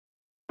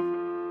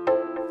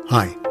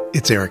Hi,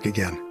 it's Eric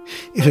again.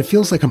 If it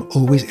feels like I'm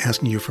always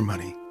asking you for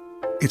money,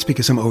 it's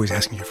because I'm always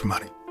asking you for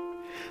money.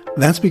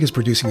 That's because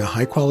producing a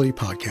high-quality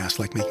podcast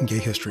like Making Gay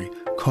History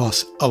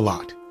costs a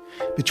lot.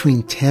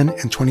 Between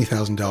 $10,000 and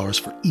 $20,000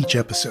 for each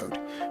episode,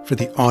 for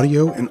the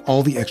audio and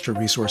all the extra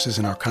resources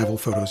and archival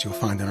photos you'll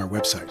find on our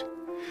website.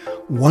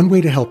 One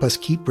way to help us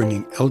keep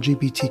bringing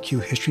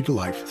LGBTQ history to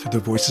life through the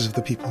voices of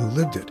the people who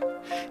lived it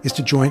is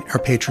to join our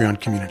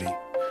Patreon community,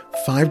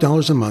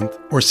 $5 a month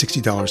or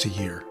 $60 a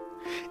year.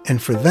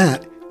 And for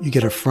that, you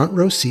get a front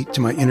row seat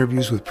to my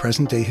interviews with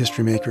present-day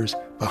history makers,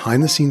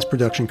 behind-the-scenes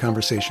production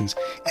conversations,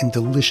 and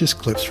delicious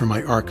clips from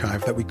my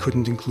archive that we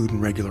couldn't include in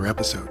regular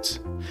episodes.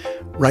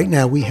 Right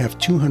now, we have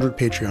 200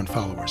 Patreon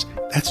followers.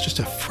 That's just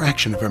a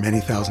fraction of our many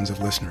thousands of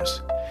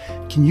listeners.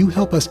 Can you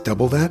help us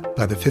double that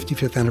by the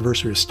 55th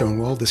anniversary of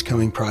Stonewall this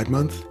coming Pride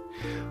Month?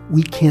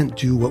 We can't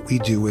do what we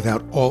do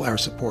without all our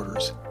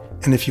supporters.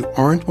 And if you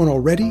aren't one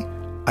already,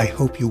 I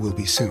hope you will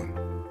be soon.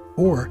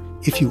 Or,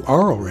 if you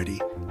are already,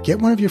 get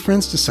one of your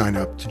friends to sign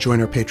up to join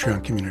our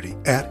Patreon community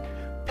at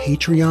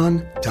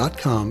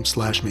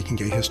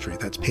patreon.com/makinggayhistory.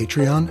 That's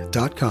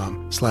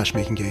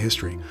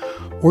patreon.com/makinggayhistory.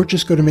 Or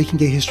just go to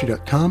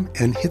makinggayhistory.com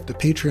and hit the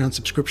Patreon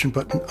subscription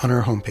button on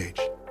our homepage.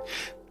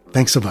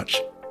 Thanks so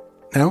much.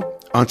 Now,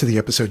 on to the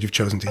episode you've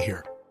chosen to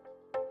hear.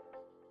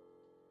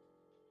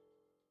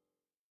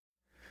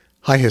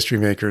 Hi, history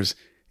makers.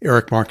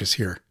 Eric Marcus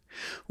here.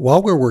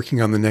 While we're working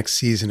on the next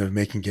season of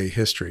Making Gay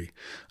History,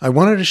 I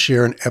wanted to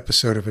share an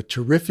episode of a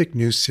terrific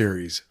new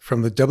series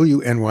from the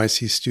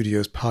WNYC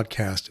Studios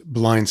podcast,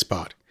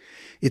 Blindspot.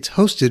 It's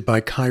hosted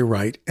by Kai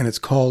Wright, and it's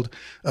called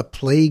A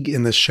Plague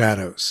in the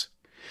Shadows.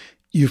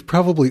 You've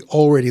probably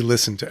already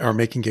listened to our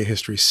Making Gay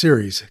History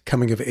series,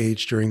 Coming of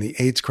Age During the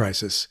AIDS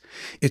Crisis.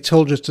 It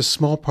told just a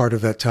small part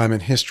of that time in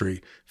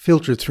history,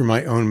 filtered through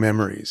my own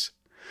memories.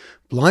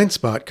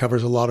 Blindspot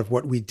covers a lot of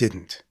what we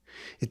didn't.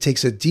 It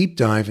takes a deep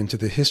dive into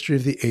the history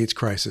of the AIDS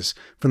crisis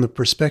from the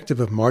perspective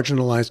of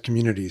marginalized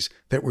communities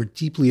that were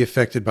deeply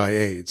affected by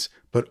AIDS,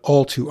 but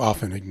all too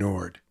often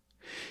ignored.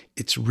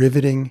 It's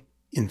riveting,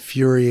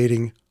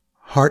 infuriating,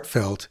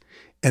 heartfelt,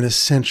 and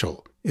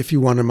essential if you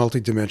want a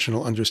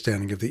multidimensional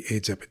understanding of the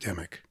AIDS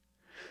epidemic.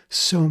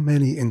 So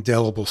many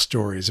indelible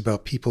stories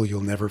about people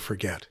you'll never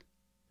forget.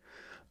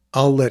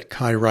 I'll let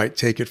Kai Wright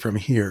take it from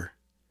here.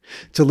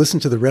 To listen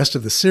to the rest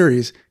of the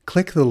series,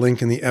 click the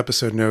link in the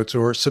episode notes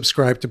or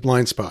subscribe to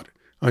Blindspot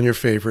on your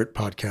favorite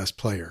podcast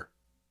player.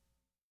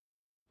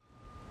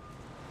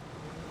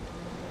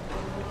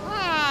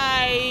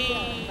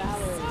 Hi! So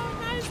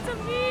nice to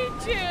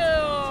meet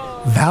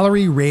you!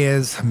 Valerie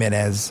Reyes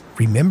Jimenez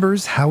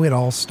remembers how it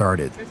all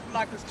started. This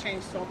block has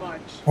changed so much.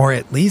 Or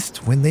at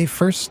least when they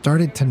first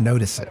started to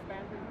notice it.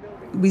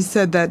 We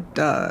said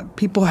that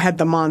people had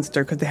the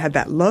monster because they had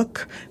that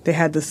look. They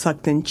had the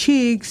sucked-in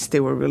cheeks. They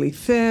were really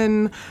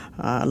thin.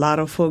 A lot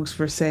of folks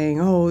were saying,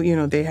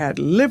 they had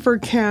liver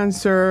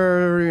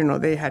cancer.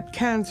 They had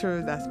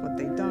cancer. That's what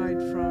they died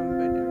from.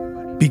 But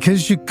everybody...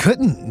 Because you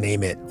couldn't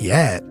name it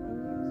yet.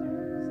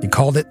 You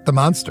called it the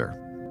monster,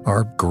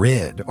 or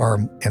grid,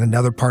 or in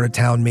another part of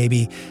town,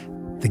 maybe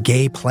the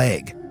gay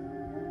plague.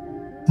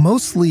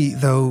 Mostly,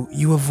 though,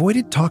 you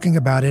avoided talking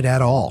about it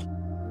at all.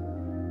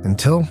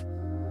 Until...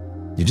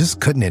 you just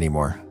couldn't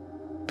anymore.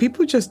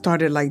 People just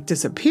started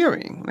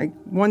disappearing.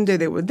 One day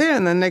they were there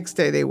and the next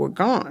day they were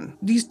gone.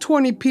 These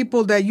 20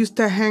 people that used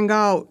to hang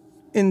out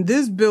in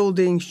this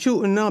building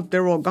shooting up,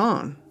 they're all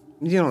gone.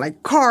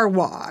 Car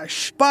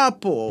Wash,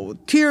 Papo,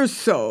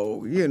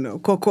 Tirso,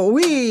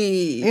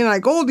 Cocoí,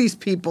 all these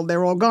people,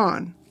 they're all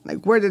gone.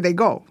 Where did they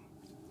go?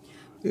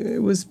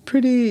 It was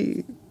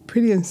pretty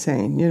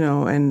insane,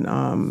 and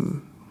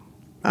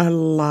a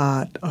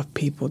lot of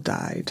people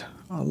died.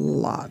 A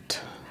lot.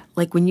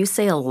 When you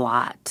say a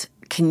lot,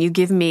 can you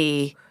give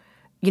me,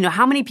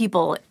 how many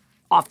people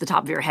off the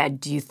top of your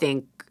head do you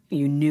think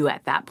you knew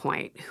at that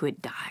point who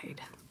had died?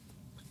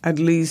 At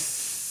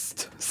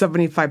least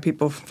 75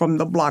 people from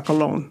the block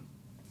alone.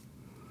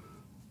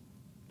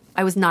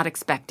 I was not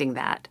expecting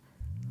that.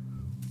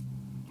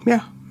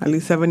 Yeah, at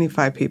least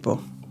 75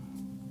 people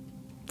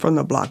from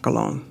the block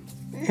alone.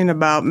 In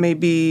about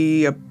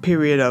maybe a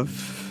period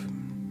of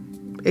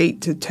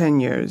 8 to 10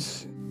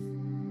 years.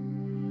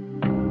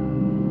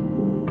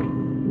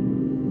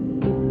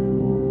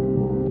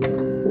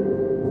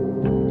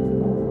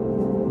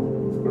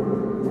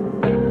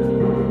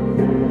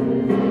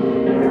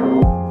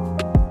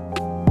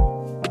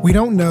 We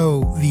don't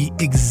know the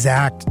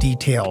exact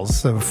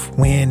details of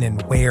when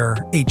and where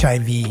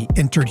HIV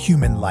entered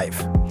human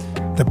life,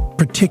 the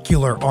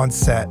particular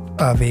onset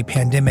of a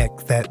pandemic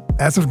that,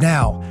 as of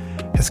now,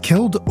 has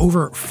killed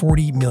over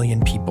 40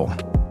 million people.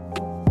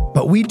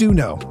 But we do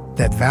know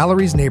that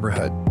Valerie's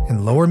neighborhood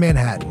in Lower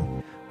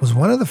Manhattan was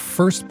one of the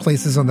first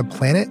places on the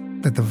planet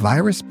that the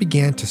virus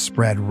began to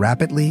spread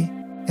rapidly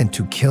and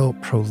to kill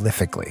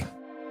prolifically.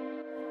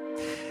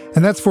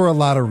 And that's for a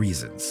lot of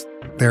reasons.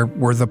 There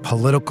were the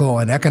political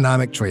and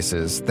economic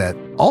choices that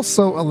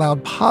also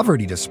allowed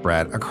poverty to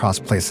spread across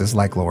places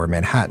like Lower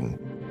Manhattan.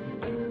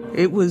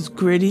 It was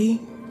gritty,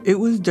 it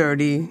was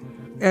dirty,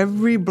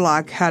 Every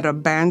block had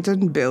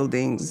abandoned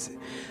buildings.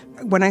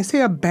 When I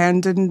say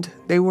abandoned,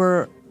 they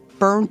were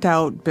burnt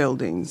out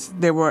buildings.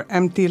 They were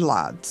empty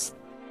lots.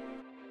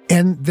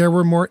 And there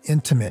were more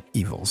intimate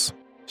evils: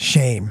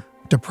 shame,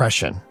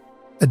 depression,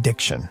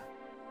 addiction.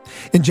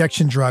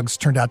 Injection drugs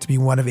turned out to be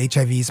one of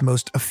HIV's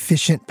most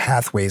efficient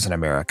pathways in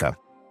America.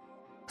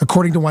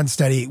 According to one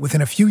study,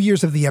 within a few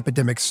years of the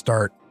epidemic's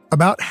start,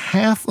 about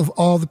half of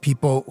all the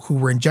people who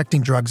were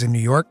injecting drugs in New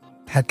York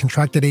had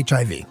contracted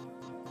HIV.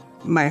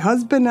 My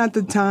husband at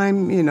the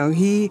time,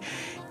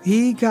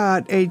 he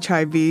got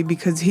HIV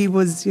because he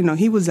was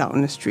out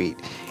in the street.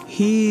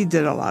 He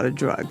did a lot of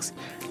drugs.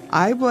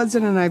 I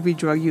wasn't an IV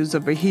drug user,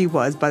 but he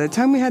was. By the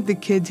time we had the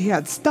kids, he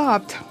had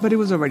stopped, but it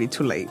was already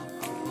too late.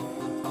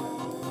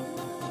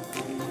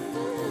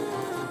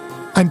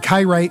 I'm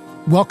Kai Wright.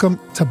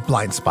 Welcome to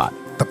Blindspot,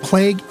 the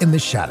plague in the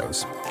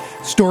shadows.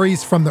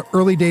 Stories from the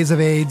early days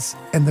of AIDS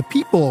and the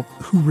people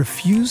who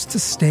refused to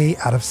stay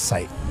out of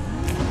sight.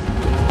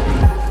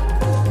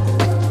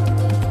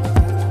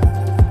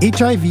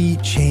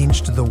 HIV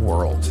changed the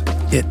world.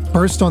 It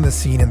burst on the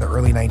scene in the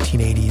early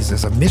 1980s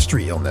as a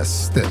mystery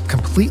illness that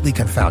completely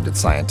confounded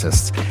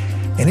scientists,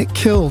 and it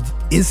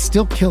is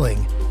still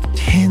killing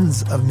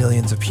tens of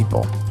millions of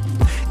people.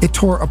 It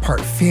tore apart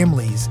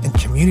families and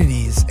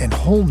communities and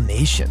whole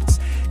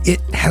nations.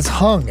 It has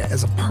hung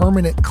as a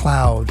permanent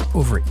cloud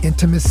over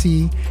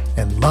intimacy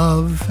and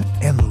love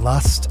and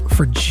lust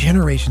for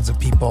generations of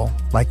people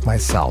like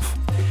myself.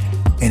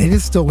 And it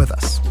is still with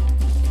us.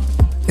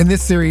 In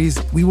this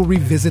series, we will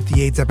revisit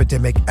the AIDS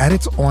epidemic at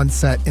its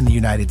onset in the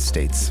United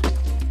States.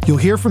 You'll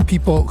hear from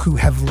people who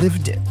have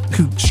lived it,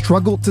 who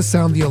struggled to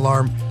sound the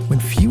alarm when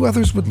few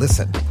others would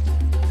listen.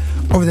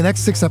 Over the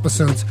next 6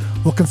 episodes,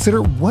 we'll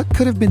consider what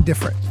could have been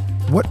different,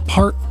 what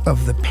part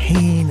of the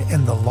pain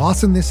and the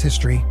loss in this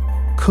history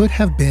could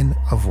have been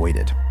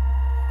avoided.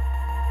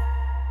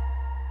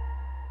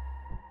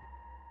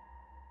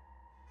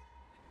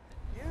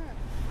 Yeah.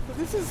 So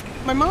this is,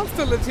 my mom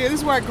still lives here. This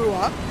is where I grew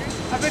up.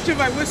 I bet you if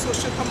I whistle,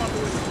 she'll come up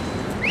with it.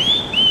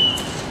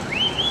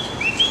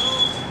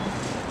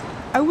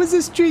 I was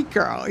a street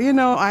girl.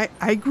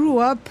 I grew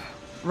up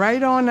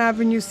right on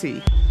Avenue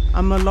C.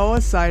 I'm a Lower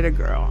Sider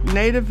girl,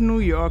 native New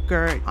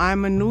Yorker.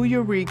 I'm a New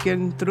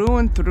Eurekan through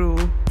and through.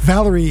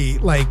 Valerie,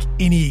 like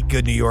any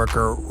good New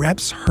Yorker,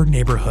 reps her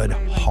neighborhood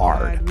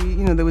hard.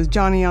 There was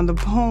Johnny on the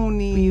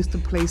Pony. We used to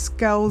play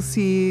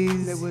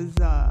Skelsies. There was,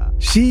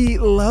 She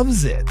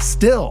loves it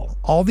still,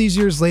 all these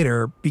years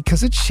later,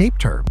 because it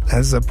shaped her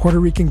as a Puerto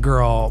Rican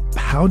girl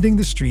pounding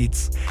the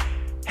streets,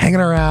 hanging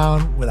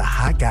around with a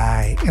hot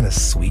guy and a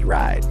sweet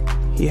ride.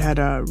 He had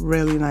a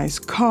really nice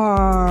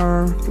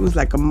car. It was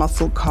like a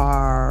muscle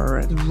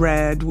car,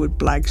 red with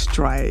black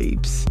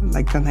stripes,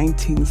 like a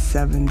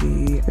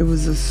 1970. It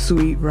was a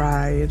sweet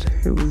ride.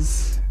 It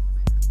was,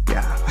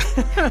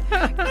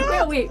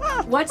 yeah. Wait,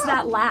 what's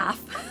that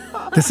laugh?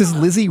 This is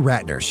Lizzie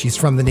Ratner. She's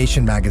from The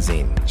Nation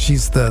magazine.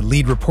 She's the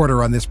lead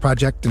reporter on this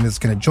project and is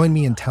going to join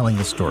me in telling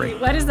the story.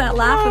 What is that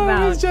laugh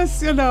about? I was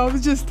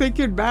just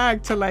thinking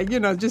back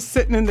to just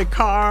sitting in the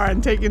car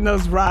and taking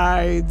those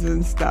rides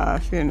and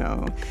stuff,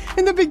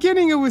 In the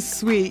beginning, it was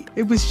sweet.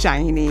 It was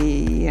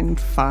shiny and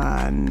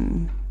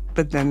fun.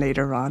 But then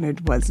later on,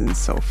 it wasn't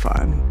so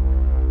fun.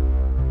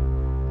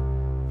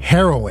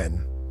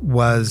 Heroin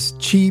was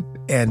cheap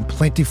and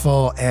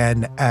plentiful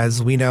and,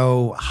 as we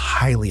know,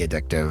 highly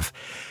addictive.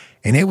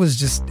 And it was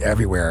just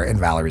everywhere in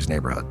Valerie's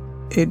neighborhood.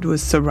 It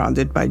was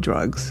surrounded by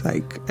drugs,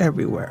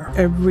 everywhere.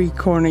 Every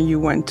corner you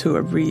went to,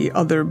 every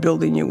other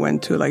building you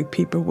went to,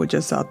 people were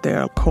just out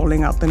there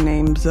calling out the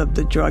names of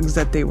the drugs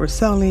that they were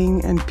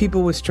selling, and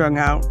people were strung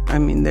out.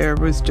 There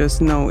was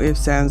just no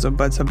ifs, ands, or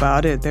buts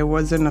about it. There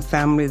wasn't a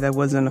family that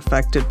wasn't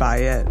affected by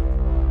it.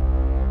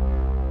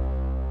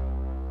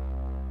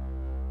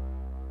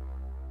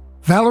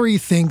 Valerie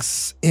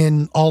thinks,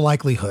 in all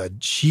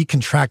likelihood, she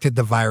contracted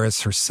the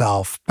virus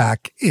herself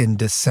back in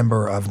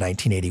December of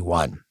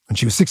 1981, when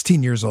she was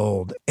 16 years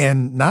old,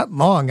 and not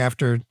long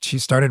after she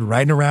started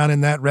riding around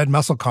in that red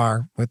muscle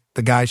car with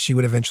the guy she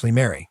would eventually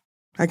marry.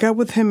 I got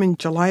with him in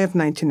July of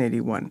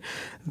 1981.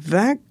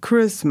 That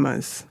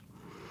Christmas,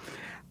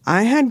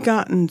 I had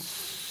gotten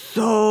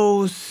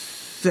so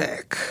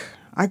sick.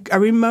 I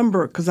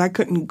remember because I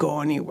couldn't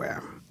go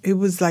anywhere. It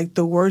was like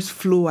the worst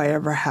flu I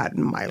ever had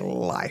in my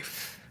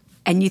life.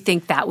 And you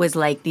think that was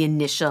like the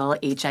initial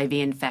HIV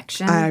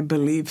infection? I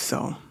believe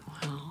so.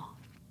 Wow.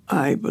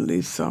 I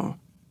believe so.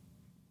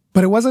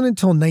 But it wasn't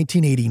until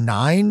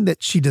 1989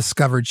 that she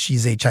discovered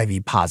she's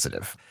HIV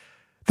positive.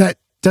 That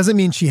doesn't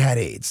mean she had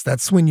AIDS.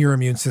 That's when your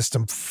immune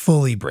system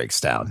fully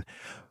breaks down.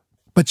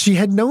 But she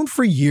had known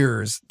for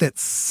years that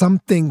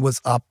something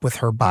was up with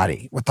her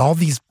body, with all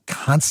these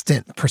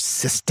constant,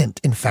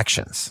 persistent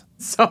infections.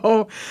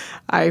 So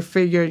I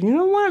figured, you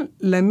know what?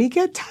 Let me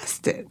get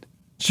tested.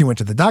 She went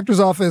to the doctor's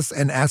office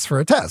and asked for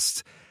a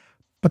test.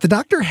 But the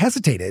doctor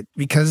hesitated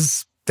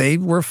because they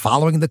were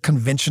following the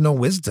conventional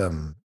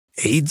wisdom.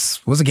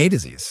 AIDS was a gay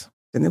disease.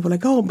 And they were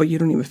like, oh, but you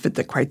don't even fit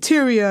the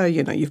criteria.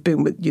 You've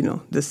been with,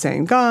 the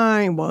same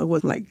guy. Well, it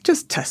was like,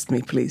 just test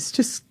me, please.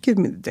 Just give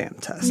me the damn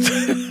test.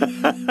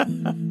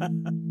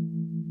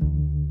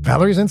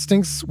 Valerie's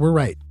instincts were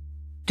right.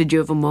 Did you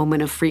have a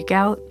moment of freak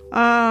out?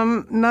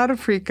 Not a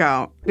freak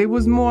out. It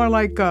was more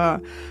like,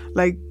 come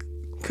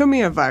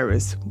here,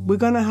 virus. We're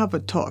going to have a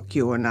talk,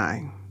 you and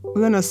I.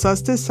 We're going to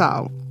suss this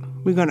out.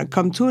 We're going to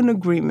come to an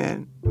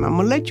agreement. I'm going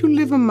to let you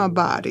live in my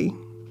body.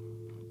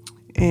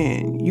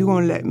 And you're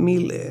going to let me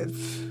live.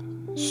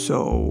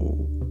 So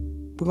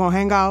we're going to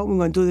hang out. We're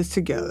going to do this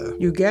together.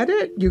 You get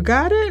it? You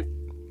got it?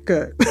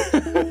 Good.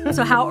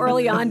 So how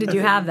early on did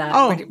you have that?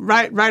 Oh,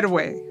 right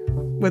away.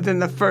 Within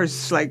the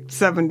first,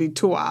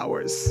 72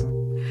 hours.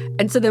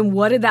 And so then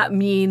what did that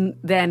mean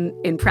then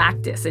in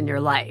practice in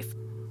your life?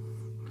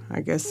 I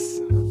guess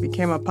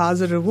became a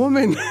positive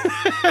woman.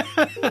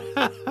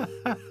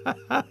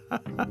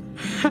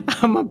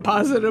 I'm a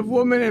positive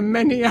woman in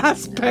many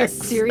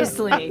aspects.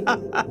 Seriously.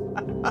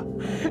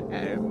 And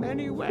in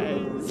many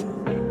ways.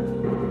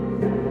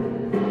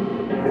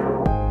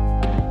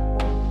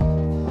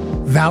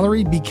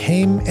 Valerie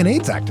became an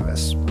AIDS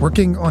activist,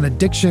 working on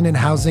addiction and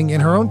housing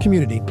in her own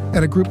community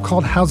at a group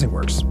called Housing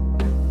Works.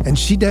 And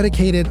she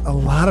dedicated a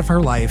lot of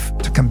her life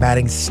to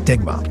combating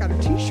stigma. I got a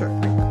T-shirt.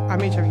 I'm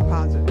HIV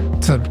positive.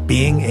 To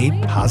being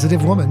a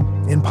positive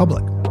woman in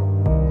public.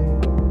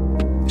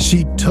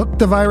 She took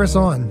the virus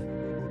on,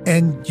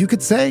 and you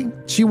could say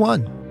she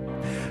won.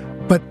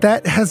 But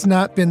that has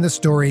not been the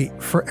story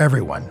for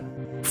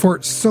everyone.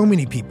 For so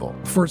many people,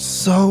 for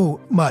so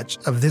much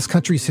of this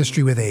country's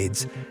history with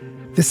AIDS,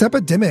 this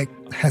epidemic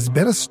has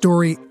been a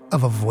story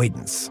of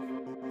avoidance.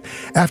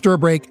 After a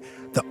break,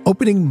 the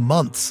opening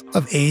months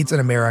of AIDS in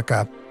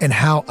America and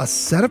how a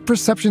set of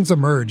perceptions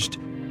emerged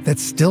that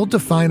still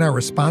define our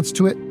response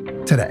to it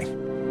today.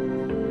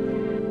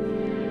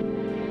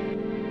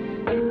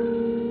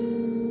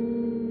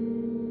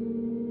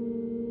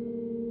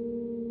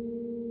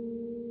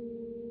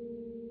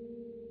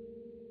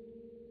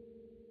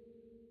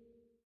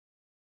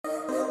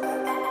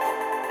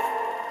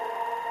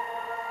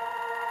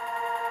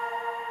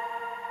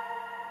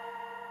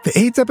 The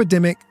AIDS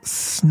epidemic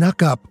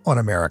snuck up on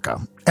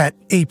America at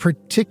a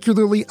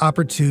particularly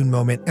opportune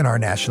moment in our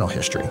national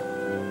history.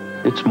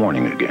 It's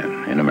morning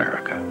again in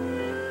America.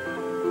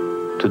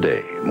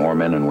 Today, more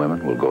men and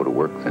women will go to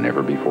work than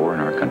ever before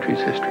in our country's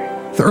history.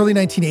 The early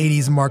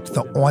 1980s marked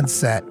the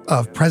onset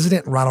of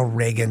President Ronald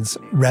Reagan's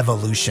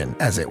revolution,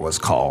 as it was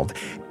called.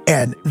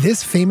 And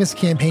this famous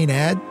campaign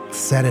ad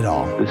said it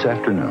all. This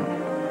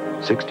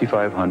afternoon,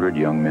 6,500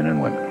 young men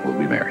and women will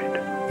be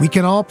married. We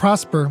can all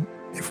prosper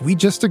if we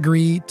just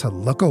agree to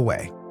look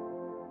away.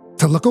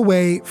 To look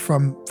away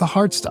from the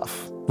hard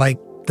stuff, like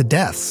the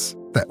deaths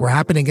that were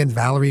happening in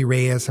Valerie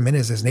Reyes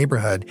Jimenez's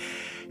neighborhood,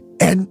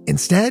 and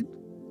instead,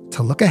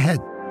 to look ahead.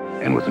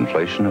 And with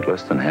inflation at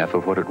less than half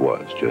of what it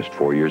was just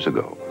 4 years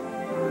ago,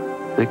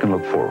 they can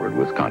look forward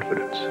with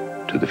confidence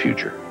to the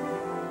future.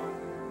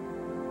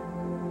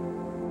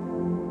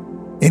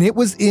 And it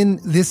was in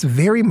this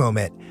very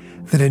moment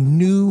that a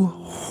new,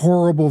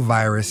 horrible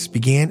virus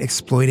began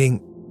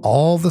exploiting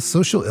all the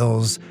social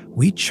ills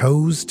we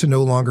chose to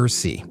no longer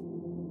see.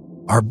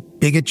 Our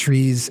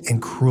bigotries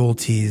and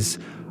cruelties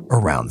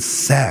around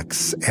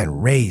sex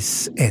and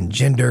race and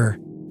gender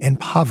and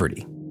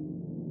poverty.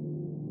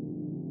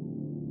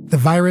 The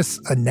virus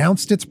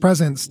announced its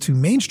presence to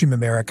mainstream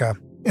America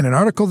in an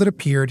article that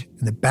appeared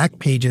in the back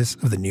pages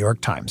of the New York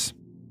Times.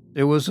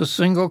 It was a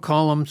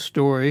single-column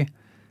story.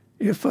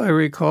 If I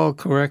recall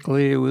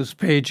correctly, it was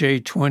page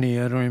 820.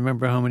 I don't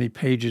remember how many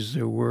pages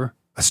there were.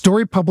 A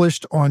story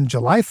published on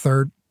July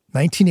 3rd,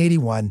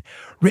 1981,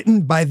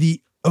 written by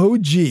the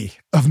OG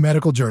of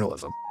medical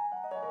journalism.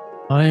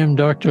 I am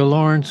Dr.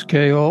 Lawrence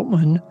K.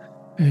 Altman,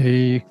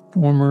 a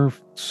former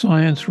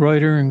science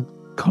writer and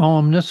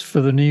columnist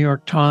for the New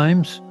York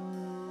Times,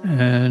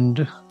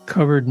 and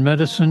covered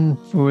medicine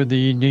for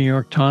the New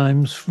York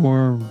Times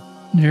for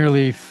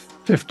nearly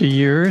 50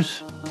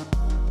 years.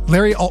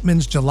 Larry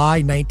Altman's July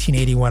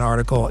 1981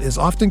 article is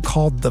often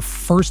called the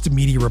first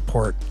media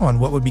report on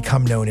what would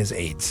become known as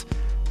AIDS.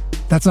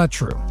 That's not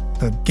true.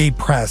 The gay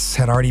press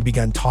had already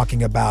begun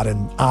talking about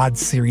an odd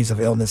series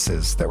of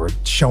illnesses that were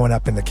showing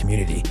up in the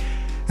community.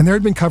 And there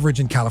had been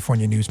coverage in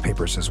California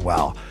newspapers as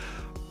well.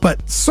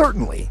 But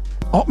certainly,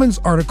 Altman's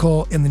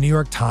article in the New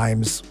York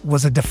Times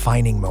was a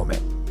defining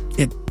moment.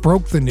 It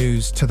broke the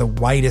news to the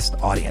widest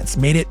audience,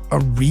 made it a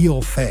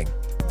real thing,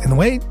 in the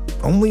way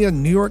only a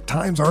New York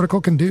Times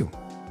article can do.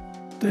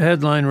 The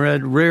headline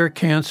read, "Rare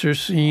Cancer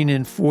Seen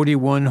in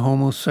 41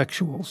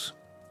 Homosexuals.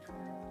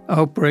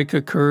 Outbreak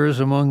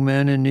occurs among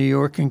men in New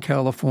York and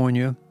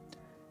California.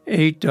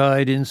 8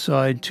 died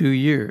inside 2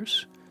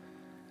 years."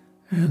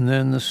 And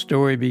then the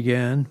story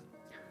began.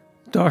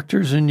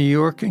 Doctors in New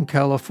York and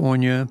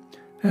California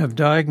have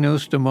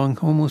diagnosed among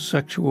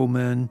homosexual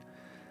men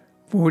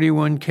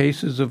 41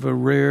 cases of a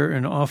rare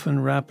and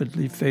often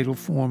rapidly fatal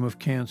form of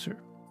cancer.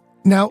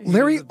 Now,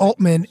 Larry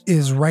Altman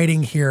is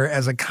writing here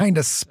as a kind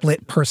of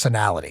split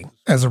personality.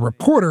 As a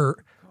reporter,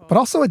 but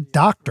also a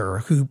doctor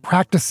who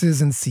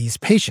practices and sees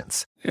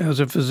patients. As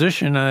a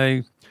physician,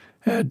 I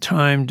had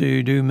time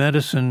to do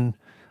medicine,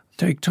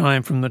 take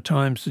time from the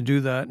times to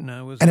do that.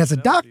 And as a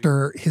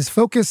doctor, his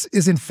focus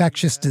is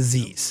infectious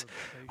disease,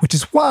 which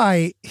is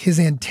why his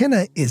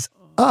antenna is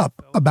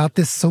up about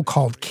this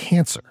so-called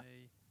cancer.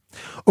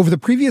 Over the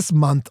previous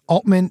month,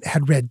 Altman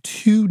had read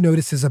 2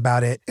 notices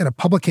about it in a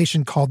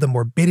publication called the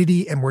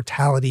Morbidity and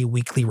Mortality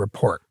Weekly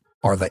Report,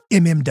 or the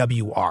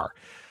MMWR.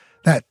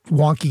 That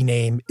wonky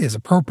name is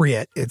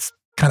appropriate. It's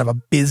kind of a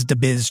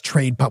biz-to-biz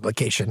trade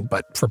publication,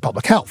 but for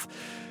public health.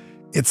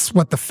 It's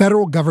what the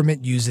federal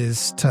government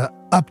uses to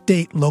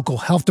update local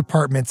health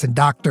departments and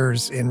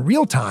doctors in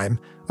real time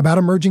about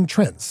emerging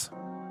trends.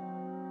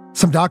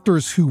 Some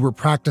doctors who were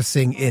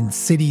practicing in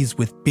cities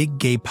with big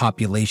gay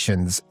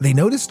populations, they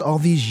noticed all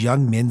these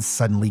young men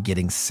suddenly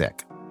getting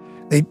sick.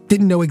 They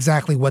didn't know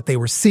exactly what they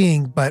were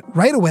seeing, but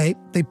right away,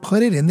 they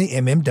put it in the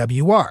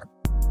MMWR.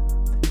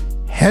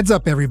 Heads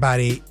up,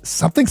 everybody,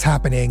 something's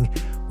happening.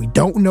 We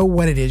don't know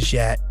what it is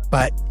yet,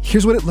 but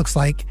here's what it looks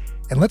like,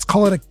 and let's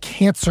call it a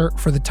cancer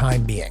for the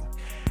time being.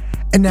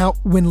 And now,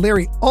 when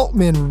Larry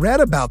Altman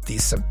read about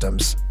these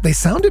symptoms, they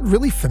sounded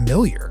really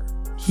familiar.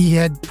 He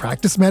had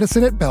practiced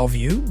medicine at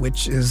Bellevue,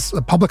 which is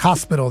a public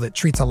hospital that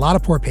treats a lot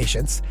of poor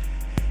patients.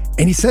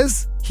 And he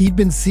says he'd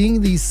been seeing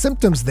these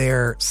symptoms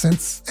there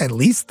since at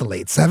least the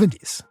late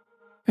 70s.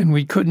 And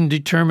we couldn't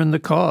determine the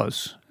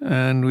cause.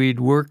 And we'd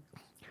work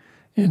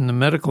in the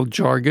medical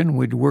jargon,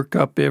 we'd work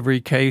up every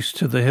case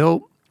to the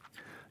hilt,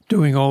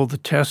 doing all the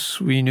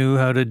tests we knew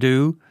how to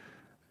do,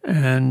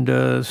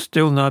 and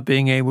still not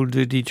being able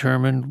to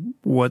determine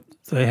what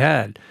they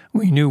had.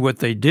 We knew what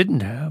they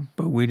didn't have,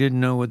 but we didn't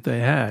know what they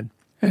had.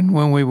 And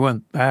when we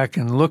went back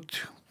and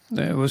looked,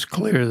 it was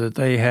clear that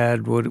they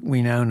had what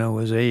we now know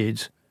as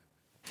AIDS.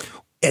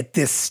 At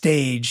this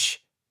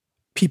stage,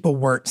 people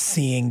weren't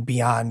seeing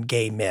beyond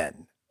gay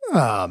men.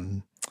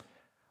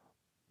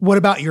 What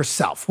about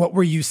yourself? What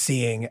were you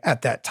seeing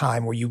at that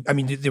time?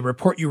 The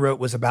report you wrote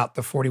was about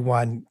the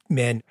 41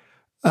 men.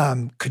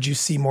 Could you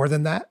see more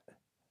than that?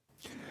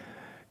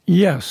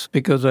 Yes,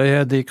 because I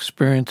had the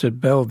experience at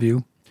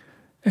Bellevue.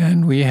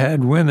 And we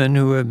had women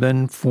who had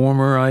been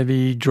former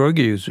IV drug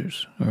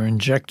users or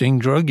injecting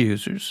drug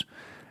users.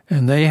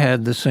 And they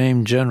had the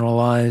same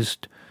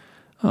generalized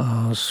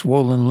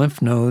swollen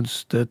lymph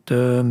nodes that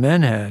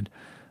men had.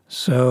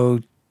 So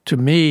to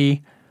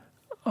me,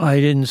 I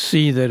didn't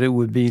see that it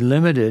would be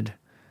limited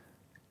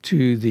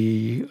to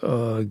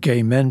the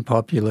gay men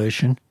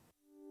population.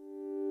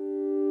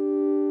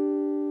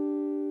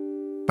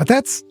 But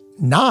that's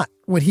not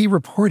what he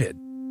reported.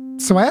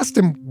 So I asked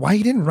him why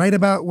he didn't write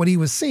about what he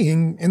was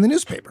seeing in the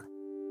newspaper.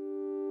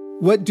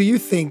 What do you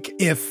think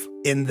if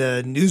in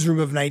the newsroom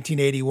of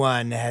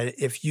 1981,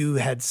 if you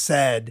had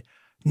said,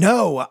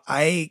 no,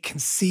 I can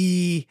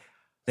see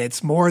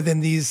it's more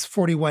than these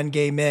 41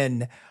 gay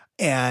men,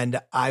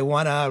 and I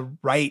want to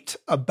write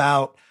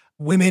about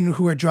women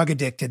who are drug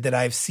addicted that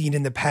I've seen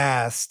in the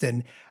past.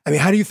 And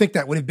how do you think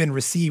that would have been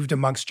received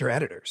amongst your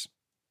editors?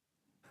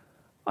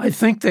 I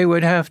think they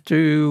would have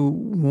to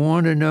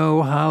want to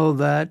know how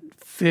that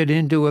fit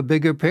into a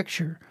bigger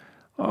picture.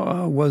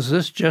 Was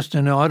this just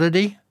an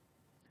oddity?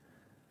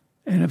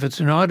 And if it's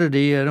an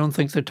oddity, I don't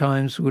think the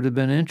Times would have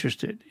been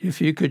interested.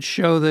 If you could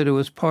show that it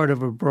was part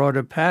of a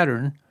broader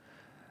pattern,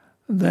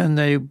 then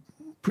they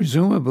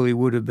presumably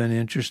would have been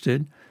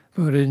interested.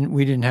 But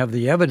we didn't have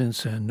the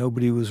evidence then.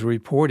 Nobody was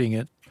reporting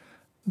it.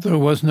 There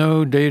was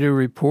no data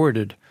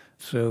reported.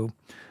 So,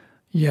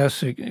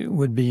 yes, it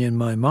would be in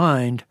my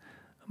mind,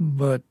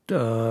 but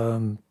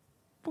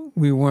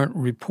we weren't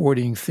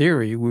reporting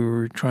theory. We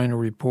were trying to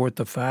report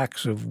the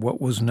facts of what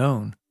was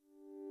known.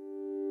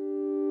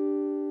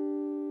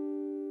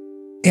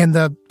 And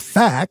the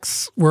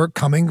facts were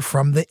coming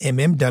from the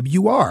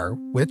MMWR,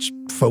 which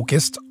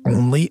focused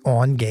only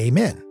on gay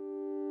men.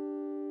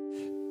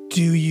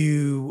 Do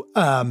you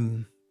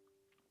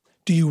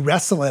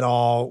wrestle at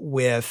all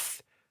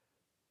with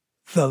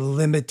the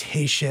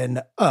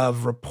limitation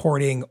of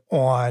reporting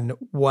on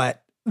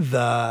what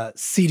the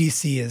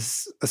CDC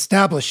is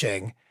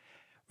establishing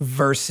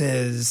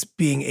versus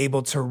being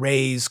able to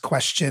raise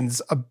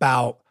questions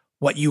about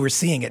what you were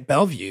seeing at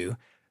Bellevue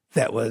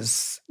that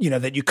was,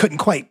 that you couldn't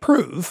quite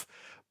prove,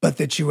 but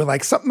that you were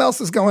like, something else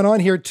is going on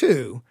here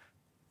too?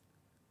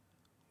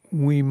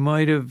 We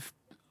might have,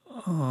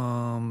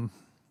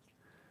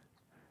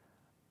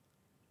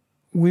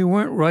 we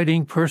weren't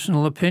writing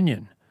personal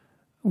opinion.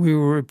 We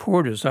were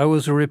reporters. I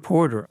was a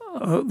reporter.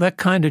 That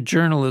kind of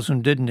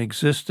journalism didn't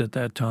exist at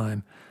that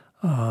time.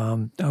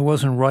 I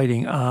wasn't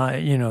writing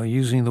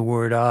using the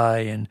word I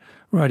and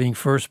writing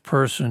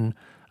first-person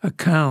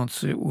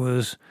accounts. It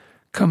was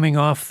coming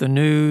off the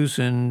news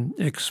and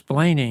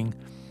explaining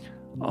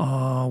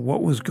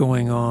what was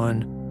going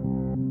on.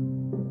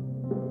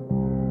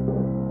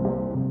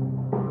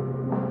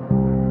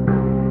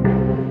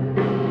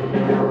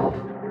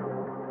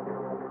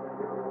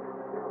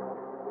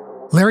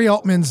 Larry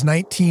Altman's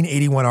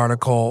 1981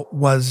 article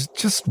was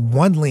just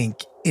one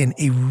link in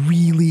a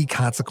really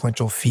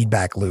consequential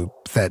feedback loop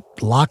that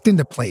locked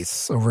into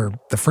place over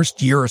the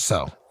first year or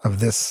so of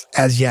this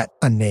as yet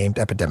unnamed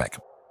epidemic.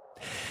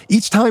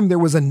 Each time there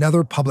was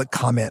another public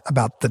comment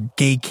about the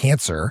gay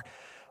cancer,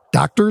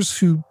 doctors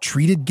who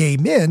treated gay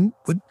men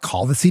would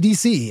call the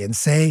CDC and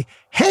say,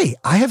 hey,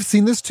 I have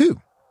seen this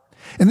too.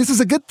 And this is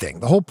a good thing.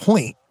 The whole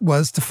point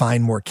was to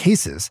find more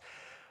cases.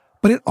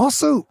 But it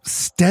also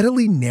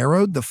steadily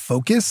narrowed the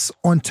focus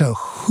onto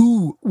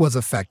who was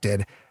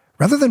affected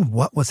rather than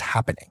what was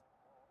happening.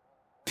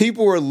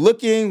 People were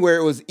looking where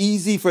it was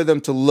easy for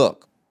them to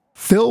look.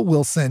 Phil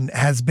Wilson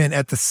has been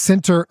at the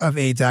center of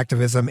AIDS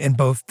activism in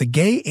both the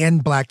gay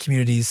and Black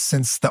communities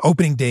since the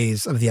opening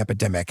days of the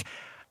epidemic.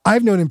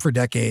 I've known him for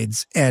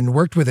decades and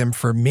worked with him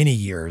for many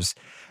years.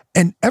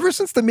 And ever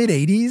since the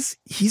mid-'80s,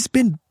 he's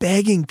been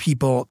begging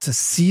people to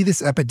see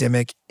this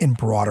epidemic in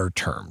broader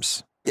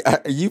terms.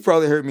 You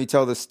probably heard me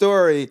tell the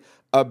story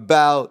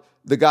about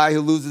the guy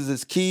who loses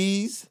his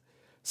keys.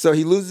 So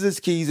he loses his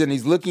keys and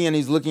he's looking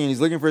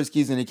for his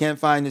keys and he can't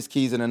find his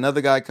keys. And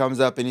another guy comes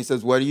up and he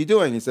says, what are you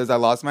doing? He says, I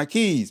lost my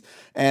keys.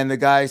 And the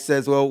guy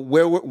says, well,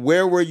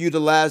 where were you the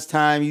last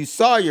time you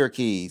saw your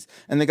keys?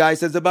 And the guy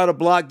says, about a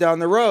block down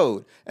the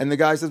road. And the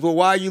guy says, well,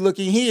 why are you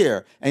looking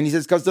here? And he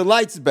says, because the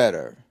light's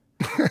better.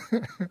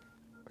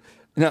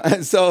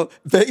 And so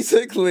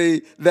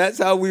basically that's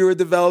how we were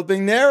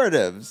developing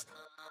narratives.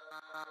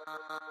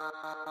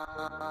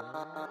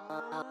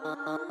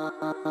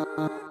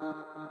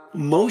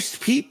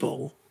 Most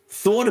people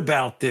thought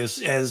about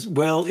this as,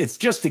 well, it's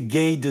just a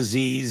gay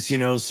disease,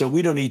 so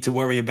we don't need to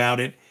worry about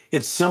it.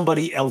 It's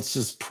somebody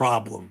else's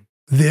problem.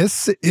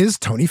 This is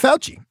Tony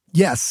Fauci,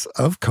 yes,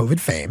 of COVID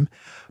fame.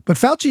 But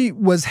Fauci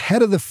was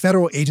head of the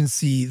federal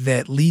agency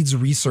that leads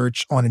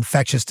research on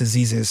infectious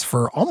diseases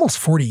for almost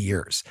 40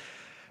 years.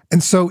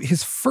 And so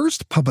his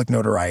first public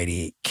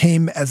notoriety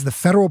came as the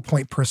federal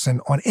point person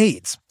on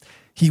AIDS.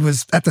 He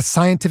was at the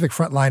scientific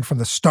front line from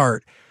the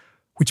start,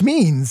 which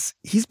means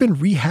he's been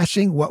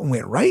rehashing what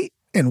went right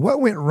and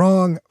what went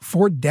wrong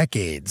for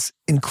decades,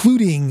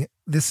 including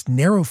this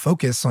narrow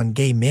focus on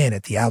gay men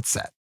at the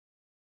outset.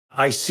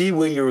 I see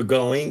where you're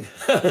going.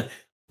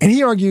 And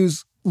he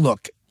argues,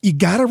 look, you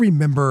got to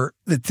remember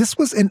that this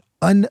was an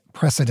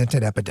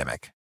unprecedented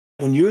epidemic.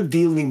 When you're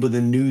dealing with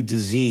a new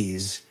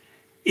disease,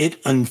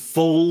 it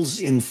unfolds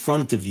in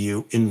front of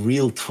you in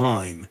real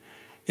time.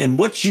 And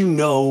what you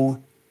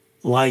know,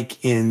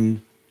 like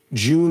in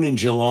June and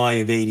July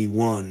of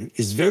 81,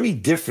 is very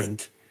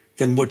different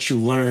than what you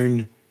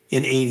learn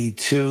in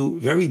 82,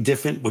 very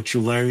different what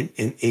you learn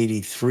in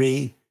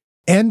 83.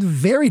 And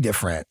very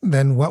different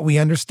than what we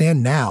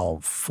understand now,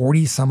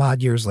 40 some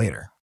odd years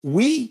later.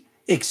 We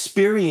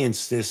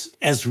experienced this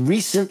as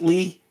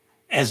recently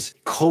as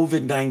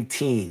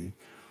COVID-19,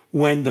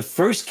 when the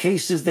first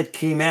cases that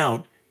came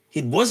out,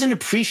 it wasn't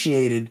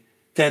appreciated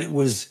that it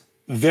was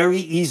very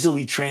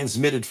easily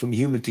transmitted from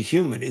human to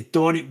human. It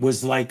thought it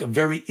was like a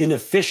very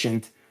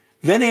inefficient.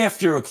 Then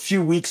after a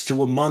few weeks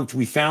to a month,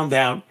 we found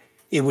out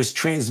it was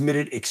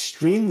transmitted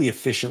extremely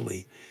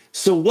efficiently.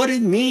 So what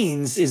it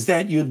means is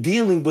that you're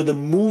dealing with a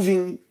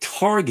moving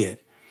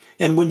target.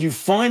 And when you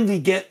finally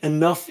get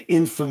enough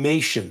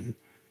information,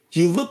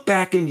 you look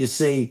back and you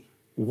say,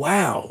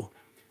 wow,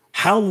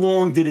 how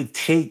long did it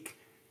take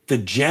the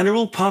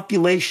general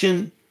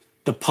population,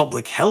 the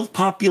public health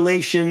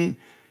population,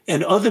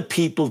 and other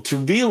people to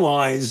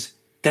realize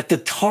that the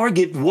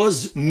target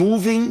was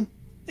moving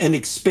and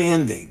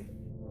expanding?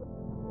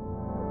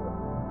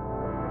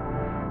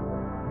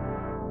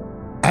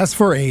 As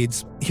for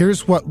AIDS,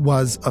 here's what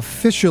was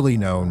officially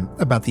known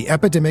about the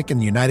epidemic in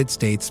the United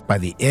States by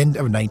the end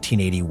of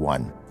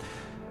 1981.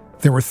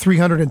 There were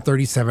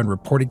 337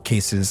 reported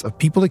cases of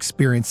people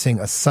experiencing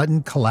a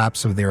sudden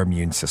collapse of their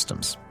immune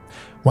systems.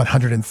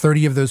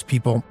 130 of those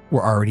people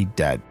were already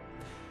dead.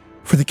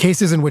 For the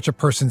cases in which a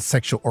person's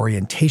sexual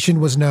orientation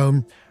was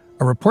known,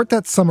 a report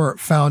that summer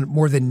found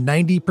more than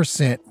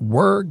 90%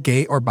 were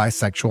gay or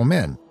bisexual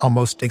men,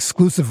 almost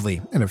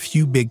exclusively in a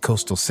few big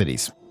coastal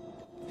cities.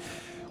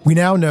 We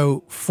now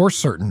know for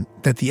certain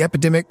that the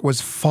epidemic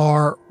was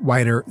far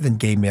wider than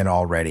gay men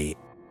already.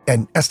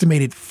 An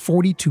estimated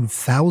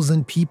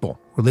 42,000 people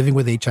were living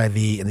with HIV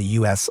in the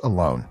U.S.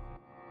 alone.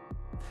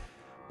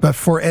 But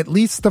for at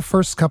least the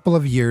first couple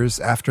of years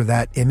after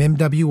that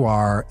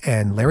MMWR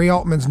and Larry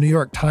Altman's New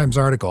York Times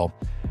article,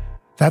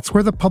 that's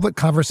where the public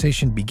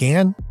conversation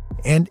began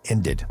and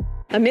ended.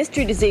 A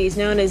mystery disease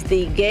known as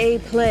the gay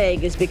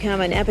plague has become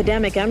an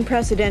epidemic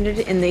unprecedented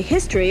in the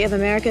history of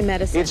American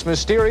medicine. It's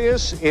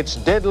mysterious, it's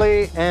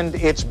deadly, and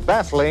it's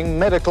baffling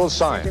medical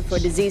science. Center for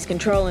Disease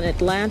Control in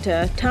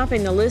Atlanta,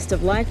 topping the list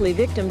of likely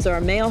victims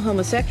are male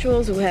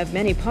homosexuals who have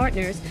many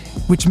partners.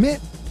 Which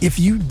meant if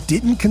you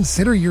didn't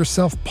consider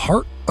yourself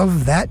part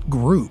of that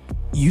group,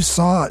 you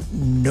saw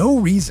no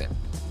reason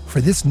for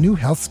this new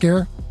health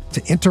scare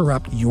to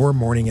interrupt your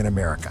morning in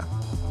America.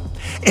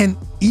 And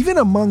even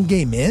among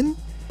gay men,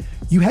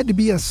 you had to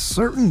be a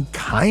certain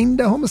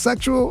kind of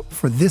homosexual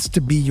for this to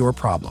be your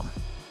problem.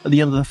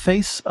 The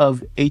face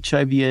of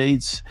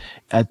HIV/AIDS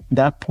at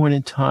that point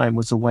in time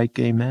was a white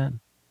gay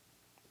man.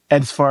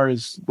 as far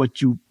as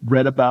what you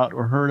read about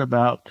or heard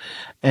about.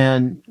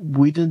 And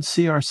we didn't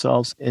see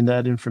ourselves in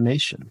that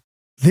information.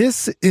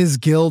 This is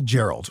Gil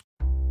Gerald.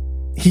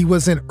 He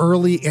was an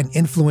early and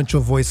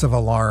influential voice of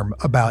alarm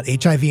about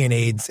HIV and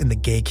AIDS in the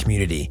gay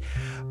community.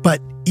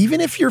 But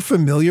even if you're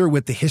familiar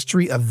with the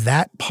history of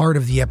that part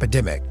of the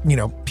epidemic,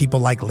 people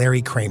like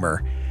Larry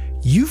Kramer,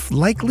 you've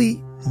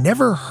likely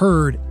never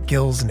heard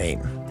Gil's name.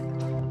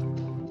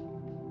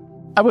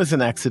 I was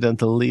an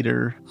accidental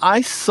leader.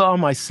 I saw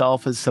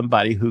myself as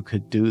somebody who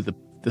could do the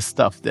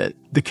stuff that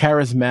the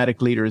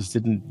charismatic leaders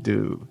didn't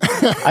do.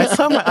 I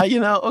saw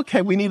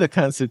okay, we need a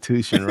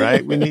constitution,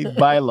 right? We need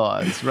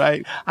bylaws,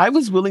 right? I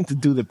was willing to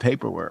do the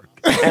paperwork.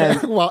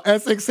 And while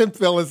Essex and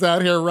Phil is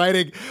out here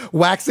writing,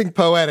 waxing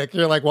poetic,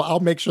 you're like, well,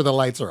 I'll make sure the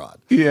lights are on.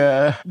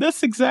 Yeah,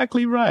 that's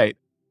exactly right.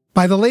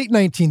 By the late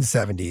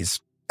 1970s,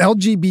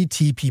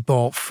 LGBT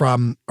people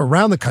from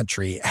around the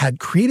country had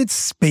created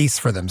space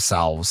for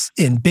themselves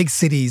in big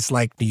cities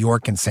like New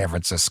York and San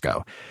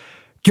Francisco.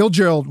 Gil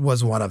Gerald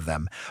was one of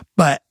them.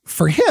 But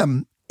for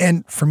him,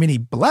 and for many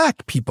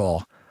Black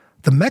people,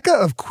 the mecca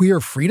of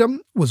queer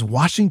freedom was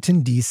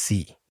Washington,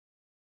 D.C.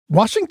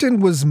 Washington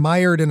was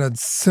mired in a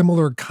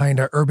similar kind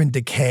of urban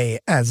decay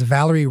as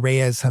Valerie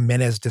Reyes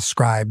Jimenez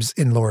describes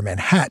in Lower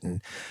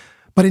Manhattan.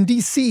 But in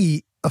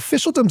D.C.,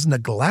 officialdom's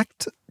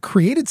neglect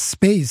created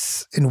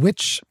space in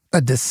which a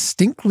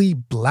distinctly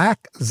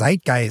Black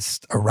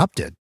zeitgeist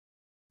erupted.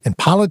 In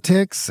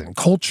politics and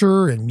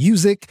culture and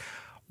music,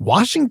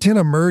 Washington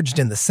emerged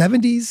in the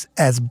 70s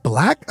as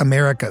Black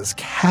America's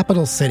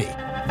capital city.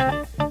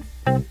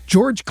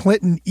 George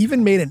Clinton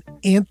even made an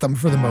anthem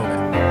for the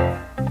moment.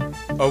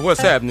 Oh,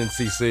 what's happening,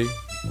 CC?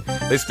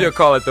 They still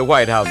call it the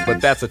White House,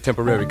 but that's a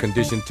temporary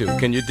condition, too.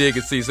 Can you dig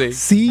it, CC?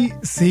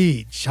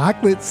 CC,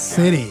 Chocolate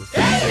City.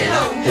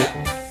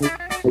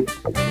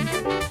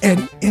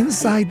 And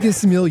inside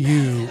this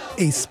milieu,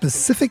 a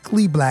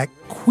specifically Black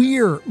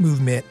queer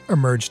movement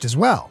emerged as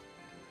well.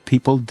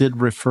 People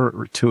did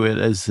refer to it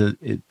as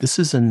this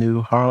is a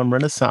new Harlem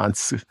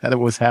Renaissance that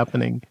was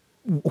happening.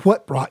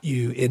 What brought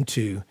you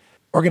into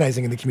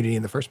organizing in the community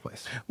in the first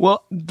place?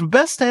 Well, the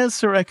best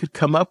answer I could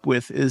come up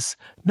with is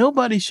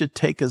nobody should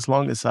take as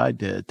long as I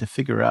did to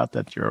figure out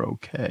that you're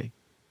okay.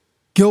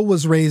 Gil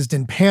was raised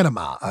in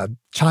Panama, a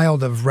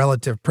child of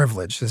relative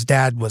privilege. His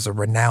dad was a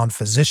renowned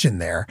physician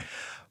there,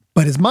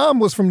 but his mom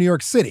was from New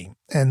York City,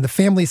 and the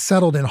family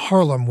settled in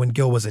Harlem when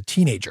Gil was a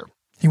teenager.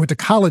 He went to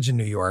college in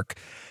New York,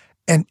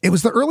 and it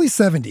was the early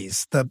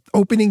 70s, the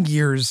opening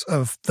years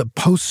of the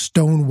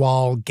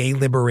post-Stonewall gay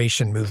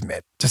liberation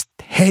movement. Just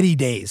heady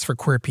days for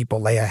queer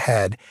people lay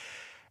ahead.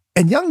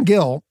 And young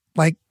Gil,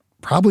 like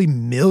probably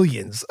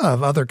millions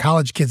of other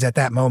college kids at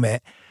that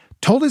moment,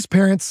 told his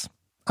parents,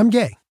 "I'm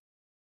gay."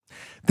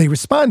 They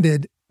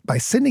responded by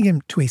sending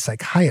him to a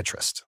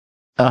psychiatrist.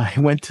 I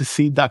went to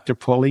see Dr.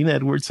 Pauline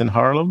Edwards in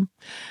Harlem.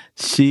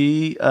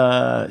 She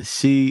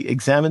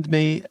examined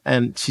me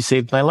and she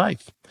saved my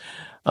life.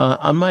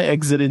 On my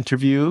exit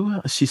interview,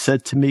 she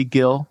said to me,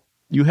 "Gil,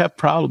 you have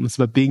problems,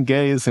 but being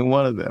gay isn't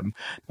one of them."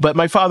 But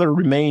my father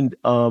remained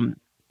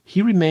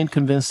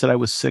convinced that I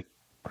was sick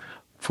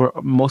for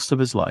most of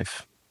his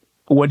life.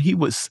 When he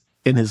was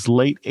in his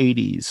late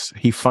 80s,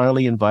 he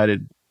finally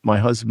invited my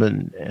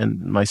husband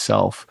and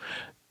myself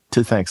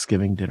to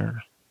Thanksgiving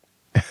dinner.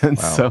 And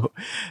wow. So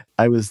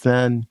I was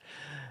then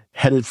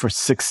headed for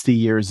 60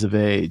 years of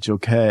age,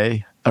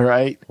 okay? All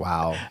right?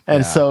 Wow.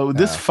 And so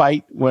this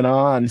fight went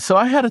on. So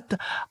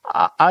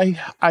I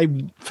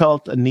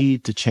felt a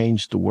need to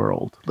change the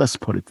world. Let's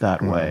put it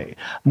that way.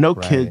 No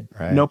kid,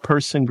 no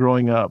person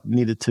growing up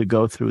needed to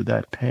go through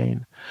that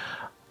pain.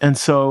 And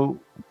so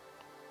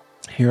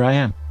here I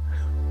am.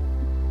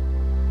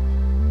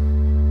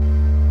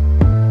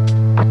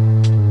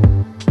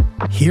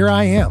 Here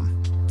I am.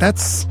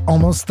 That's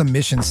almost the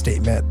mission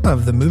statement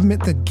of the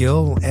movement that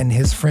Gil and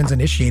his friends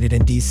initiated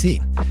in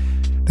D.C.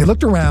 They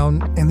looked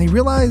around and they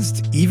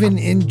realized even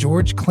in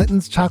George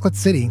Clinton's Chocolate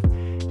City,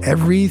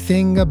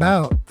 everything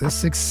about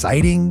this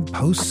exciting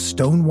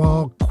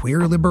post-Stonewall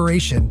queer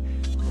liberation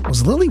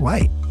was lily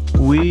white.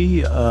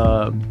 We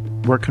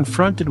were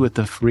confronted with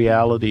the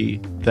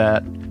reality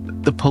that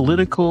the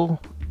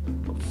political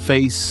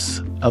face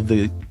of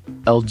the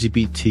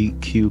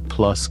LGBTQ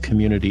plus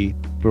community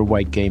were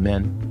white gay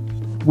men.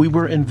 We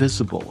were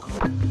invisible.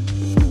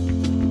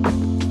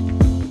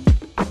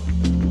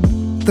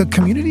 The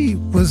community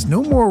was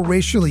no more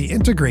racially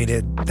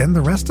integrated than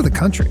the rest of the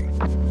country.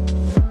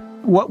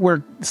 What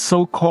were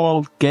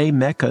so-called gay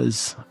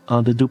meccas,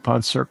 the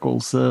DuPont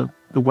circles, the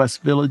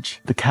West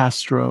Village, the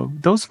Castro,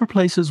 those were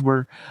places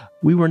where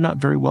we were not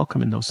very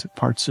welcome in those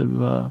parts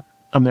of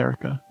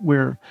America,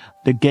 where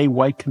the gay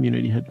white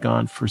community had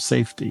gone for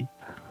safety.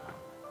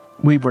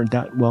 We were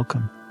not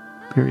welcome,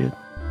 period.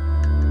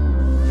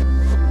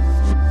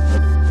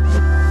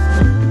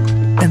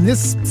 And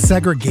this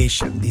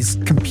segregation, these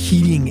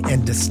competing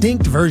and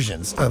distinct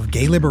versions of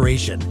gay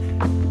liberation,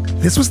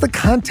 this was the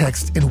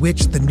context in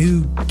which the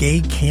new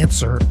gay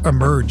cancer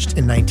emerged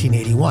in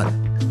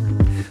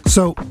 1981.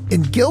 So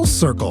in Gil's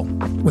circle,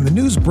 when the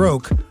news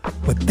broke,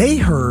 what they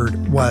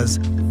heard was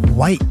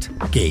white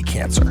gay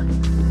cancer.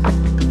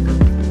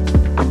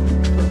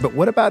 But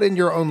what about in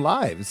your own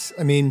lives?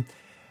 I mean,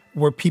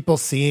 were people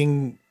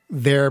seeing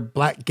their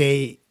black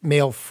gay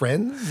male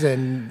friends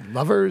and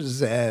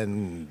lovers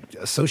and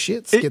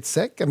associates get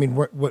sick? I mean,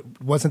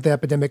 wasn't the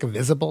epidemic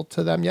visible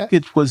to them yet?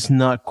 It was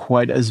not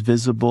quite as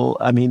visible.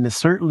 I mean,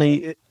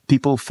 certainly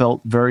people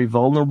felt very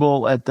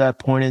vulnerable at that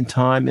point in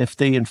time if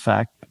they, in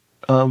fact,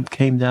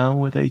 came down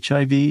with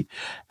HIV.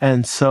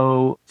 And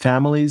so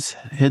families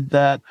hid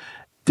that.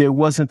 There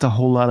wasn't a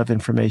whole lot of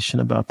information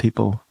about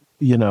people,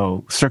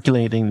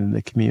 circulating in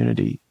the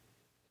community.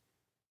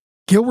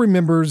 Gil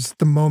remembers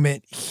the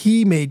moment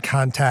he made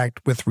contact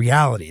with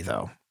reality,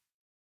 though.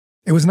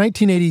 It was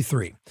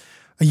 1983,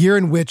 a year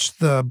in which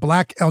the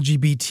Black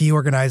LGBT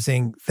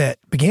organizing that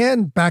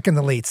began back in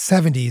the late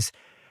 70s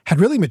had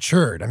really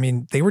matured. I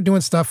mean, they were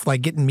doing stuff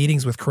like getting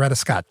meetings with Coretta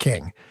Scott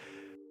King.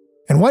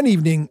 And one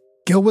evening,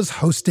 Gil was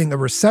hosting a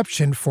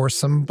reception for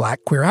some Black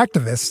queer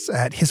activists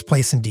at his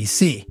place in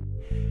D.C.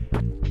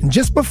 And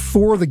just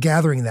before the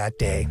gathering that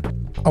day,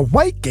 a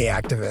white gay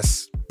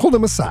activist pulled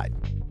him aside.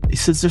 He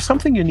says, there's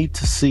something you need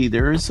to see.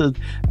 There is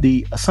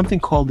something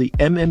called the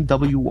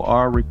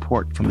MMWR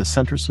report from the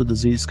Centers for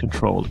Disease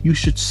Control. You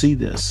should see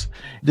this.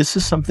 This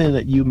is something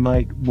that you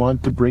might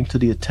want to bring to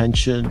the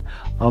attention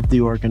of the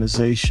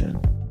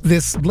organization.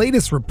 This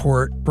latest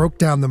report broke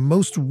down the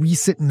most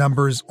recent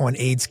numbers on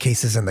AIDS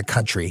cases in the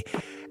country.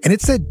 And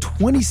it said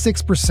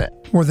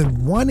 26%, more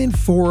than 1 in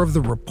 4 of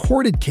the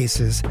reported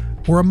cases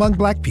were among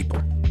Black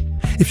people.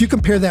 If you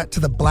compare that to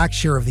the Black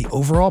share of the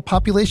overall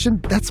population,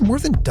 that's more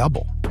than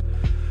double.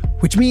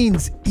 Which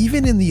means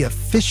even in the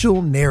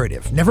official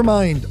narrative, never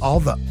mind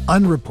all the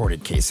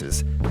unreported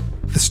cases,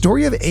 the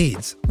story of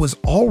AIDS was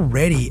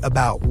already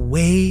about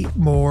way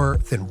more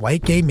than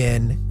white gay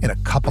men in a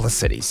couple of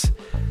cities.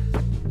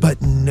 But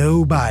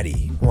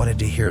nobody wanted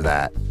to hear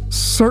that.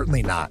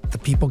 Certainly not the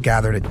people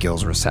gathered at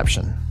Gil's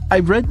reception. I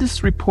read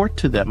this report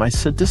to them. I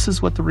said, this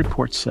is what the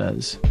report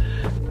says.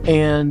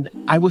 And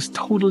I was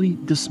totally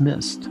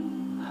dismissed.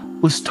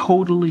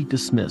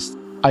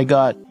 I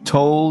got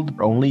told,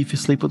 only if you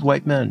sleep with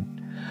white men.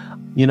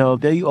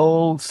 They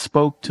all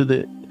spoke to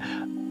the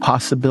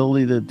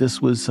possibility that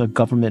this was a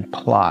government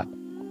plot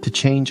to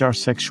change our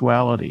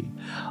sexuality.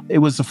 It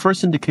was the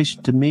first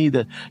indication to me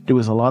that there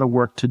was a lot of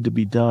work to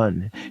be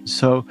done.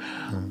 So,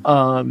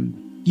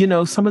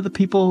 some of the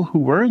people who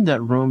were in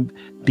that room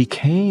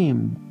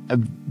became,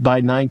 by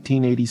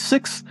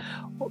 1986,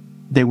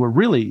 they were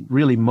really,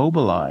 really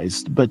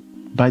mobilized. But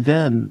by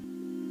then,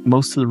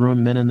 most of the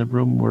men in the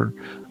room were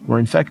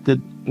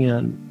infected,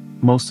 and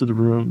most of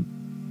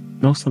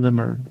them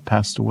are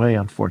passed away,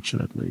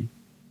 unfortunately.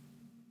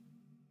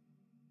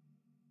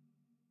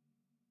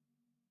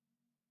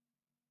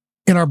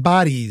 In our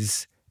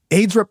bodies,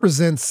 AIDS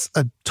represents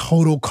a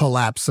total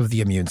collapse of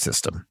the immune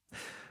system.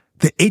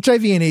 The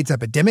HIV and AIDS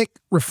epidemic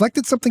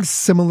reflected something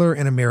similar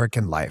in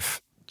American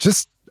life,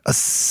 just a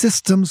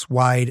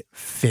systems-wide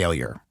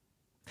failure.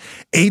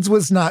 AIDS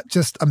was not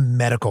just a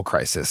medical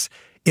crisis.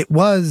 It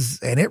was,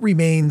 and it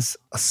remains,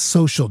 a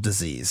social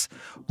disease,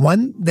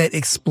 one that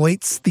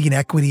exploits the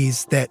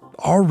inequities that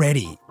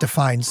already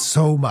define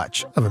so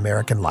much of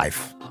American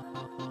life.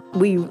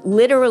 We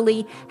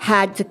literally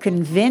had to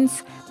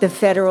convince the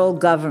federal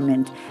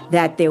government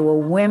that there were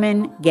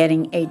women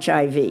getting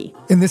HIV.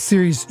 In this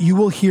series, you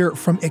will hear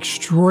from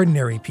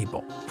extraordinary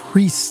people,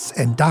 priests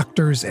and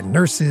doctors and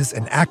nurses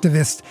and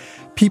activists,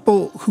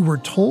 people who were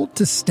told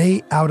to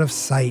stay out of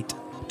sight,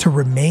 to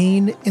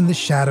remain in the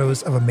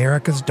shadows of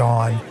America's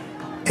dawn,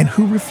 and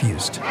who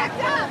refused.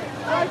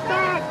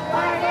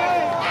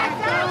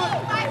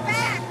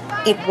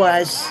 It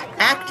was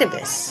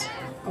activists.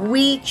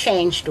 We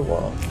changed the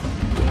world.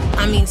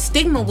 I mean,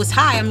 stigma was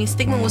high.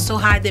 Stigma was so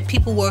high that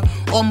people were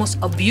almost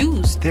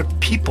abused. They're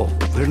people.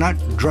 They're not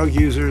drug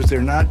users.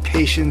 They're not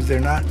patients.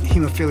 They're not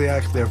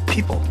hemophiliacs. They're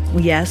people.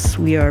 Yes,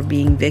 we are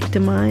being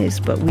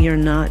victimized, but we are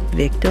not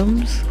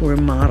victims. We're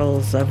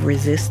models of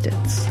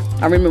resistance.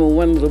 I remember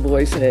one little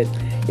boy said,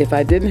 if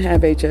I didn't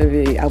have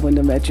HIV, I wouldn't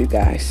have met you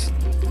guys.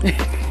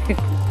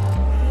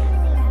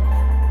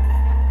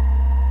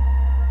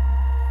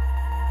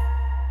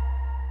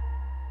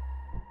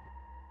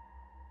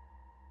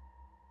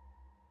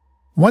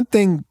 One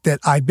thing that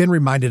I've been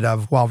reminded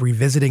of while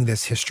revisiting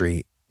this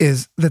history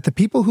is that the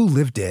people who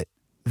lived it,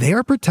 they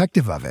are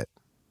protective of it.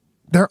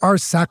 There are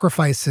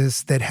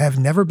sacrifices that have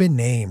never been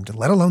named,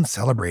 let alone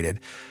celebrated,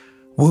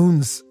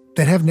 wounds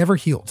that have never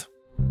healed.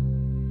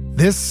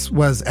 This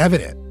was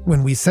evident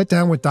when we sat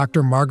down with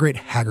Dr. Margaret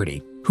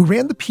Haggerty, who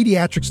ran the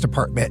pediatrics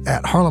department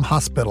at Harlem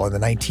Hospital in the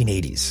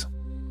 1980s.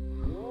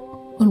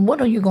 And what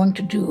are you going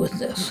to do with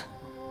this?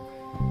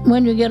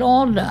 When you get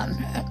all done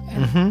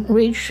and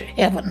reach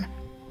heaven,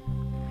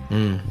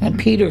 and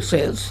Peter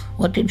says,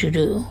 what did you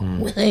do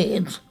with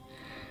AIDS?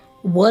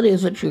 What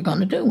is it you're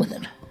going to do with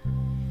it?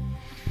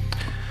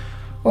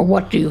 Or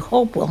what do you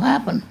hope will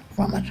happen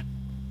from it?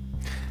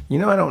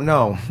 I don't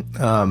know.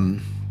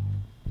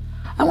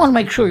 I want to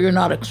make sure you're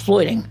not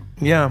exploiting.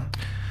 Yeah.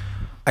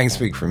 I can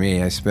speak for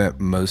me. I spent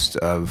most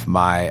of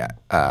my,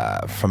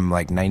 from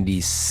like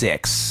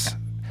 96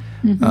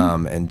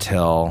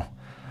 until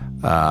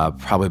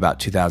probably about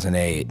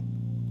 2008,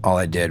 all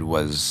I did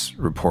was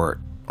report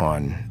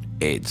on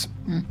AIDS.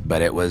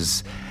 But it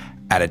was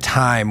at a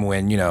time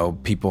when,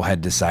 people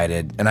had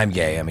decided, and I'm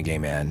gay, I'm a gay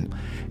man,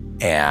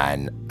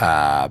 and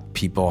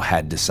people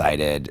had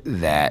decided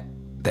that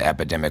the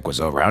epidemic was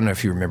over. I don't know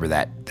if you remember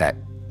that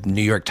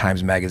New York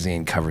Times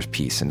Magazine covers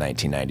piece in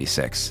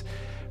 1996,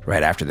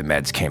 right after the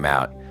meds came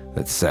out,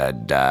 that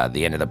said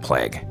the end of the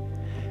plague.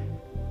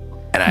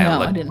 And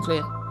I didn't see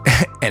it.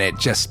 And it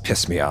just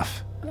pissed me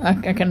off. I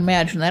can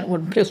imagine that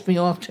would piss me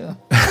off too.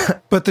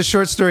 But the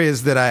short story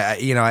is that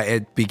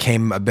it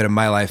became a bit of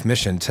my life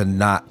mission to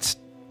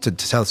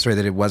tell the story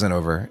that it wasn't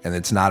over and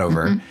it's not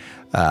over,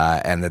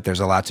 and that there's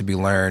a lot to be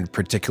learned,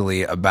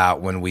 particularly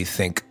about when we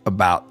think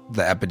about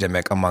the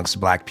epidemic amongst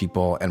Black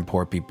people and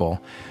poor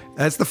people.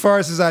 That's the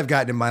farthest as I've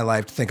gotten in my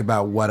life to think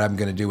about what I'm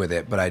going to do with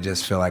it, but I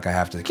just feel like I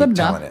have to keep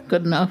telling it.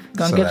 Good enough.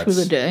 Gonna get through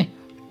the day.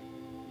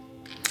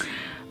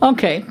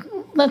 Okay,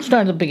 let's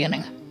start at the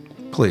beginning.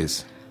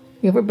 Please.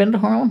 You ever been to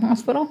Harlem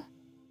Hospital?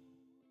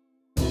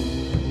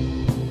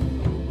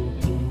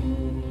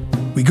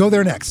 We go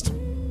there next,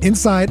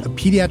 inside a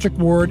pediatric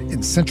ward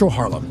in central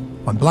Harlem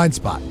on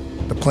Blindspot,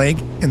 The Plague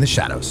in the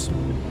Shadows.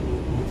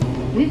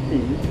 This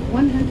is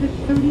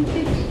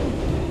 136.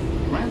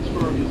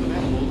 Transfer is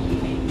available to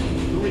the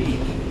 3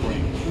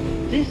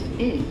 train. This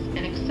is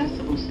an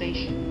accessible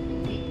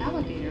station. The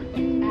elevator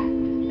is at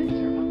the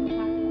center of the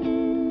platform.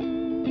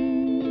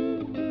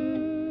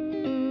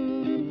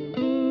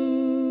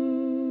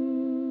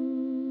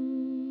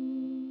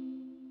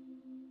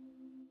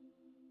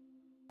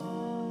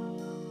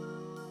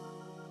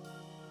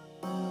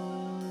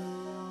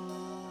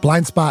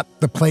 Blindspot,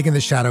 The Plague in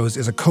the Shadows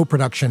is a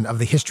co-production of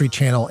the History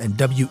Channel and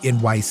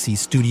WNYC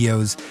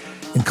Studios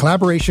in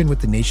collaboration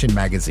with The Nation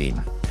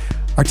magazine.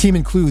 Our team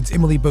includes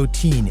Emily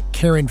Botine,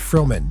 Karen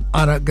Frillman,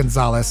 Anna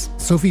Gonzalez,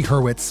 Sophie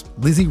Hurwitz,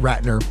 Lizzie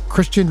Ratner,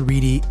 Christian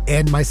Reedy,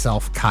 and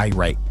myself, Kai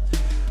Wright.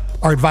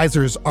 Our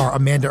advisors are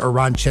Amanda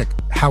Aronchik,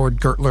 Howard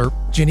Gertler,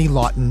 Jenny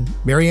Lawton,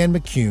 Marianne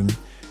McCune,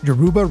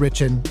 Yoruba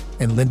Richin,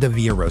 and Linda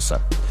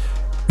Villarosa.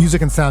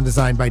 Music and sound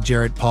design by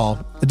Jared Paul.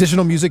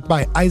 Additional music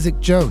by Isaac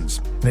Jones.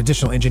 And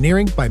additional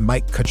engineering by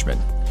Mike Kutchman.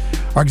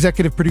 Our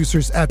executive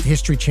producers at the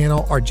History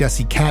Channel are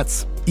Jesse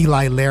Katz,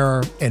 Eli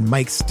Lehrer, and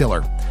Mike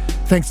Stiller.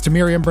 Thanks to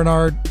Miriam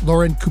Bernard,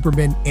 Lauren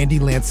Cooperman, Andy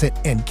Lancet,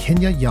 and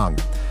Kenya Young.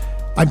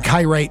 I'm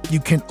Kai Wright. You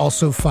can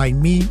also find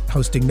me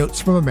hosting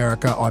Notes from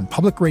America on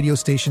public radio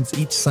stations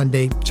each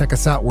Sunday. Check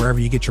us out wherever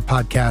you get your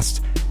podcasts.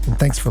 And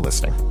thanks for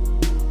listening.